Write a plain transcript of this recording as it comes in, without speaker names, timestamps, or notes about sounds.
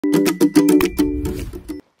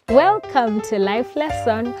Welcome to Life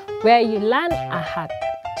Lesson, where you learn a hack.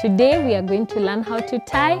 Today we are going to learn how to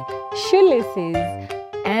tie shoelaces,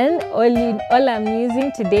 and all I'm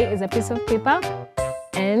using today is a piece of paper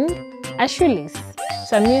and a shoelace.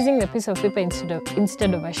 So I'm using a piece of paper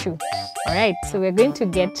instead of a shoe. Alright, so we're going to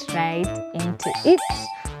get right into it.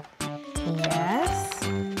 Yes.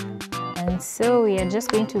 And so we are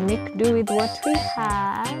just going to make do with what we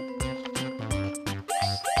have.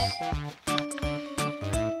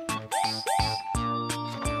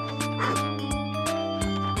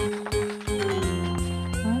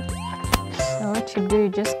 So what you do, you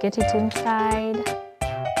just get it inside.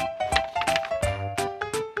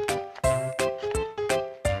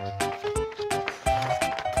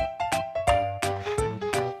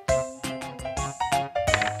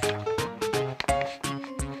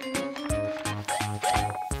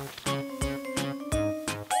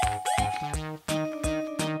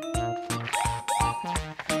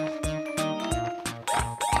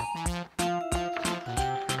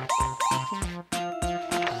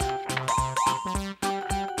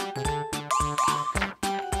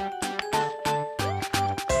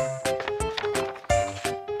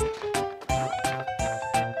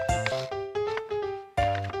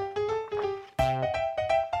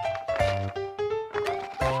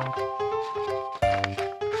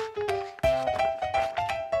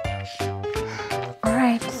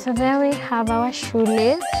 So there we have our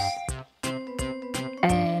shoelace,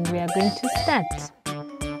 and we are going to start.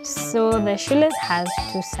 So the shoelace has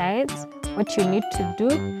two sides. What you need to do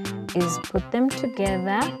is put them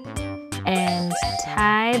together and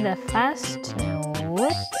tie the first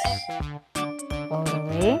knot all the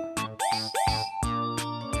way,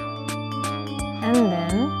 and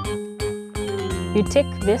then you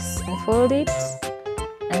take this and fold it,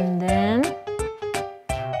 and then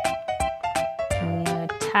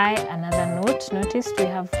tie another knot. Notice we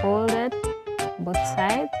have folded both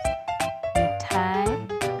sides. We tie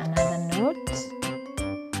another knot,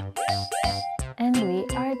 and we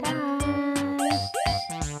are done.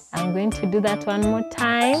 I'm going to do that one more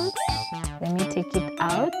time. Let me take it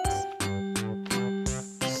out.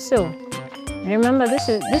 So remember, this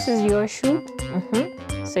is your shoe.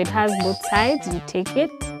 So it has both sides. You take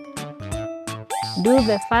it, do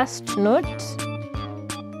the first knot.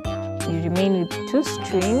 You remain with two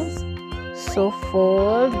strings, so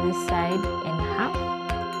fold this side in half,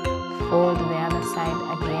 fold the other side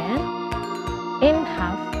again in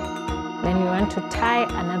half. Then you want to tie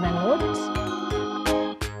another knot.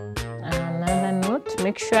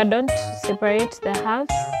 Make sure don't separate the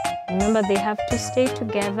halves. Remember, they have to stay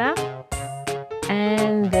together.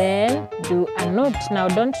 And then do a knot. Now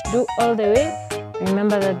don't do all the way.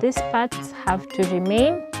 Remember that these parts have to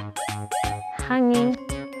remain hanging.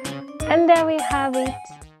 And there we have it.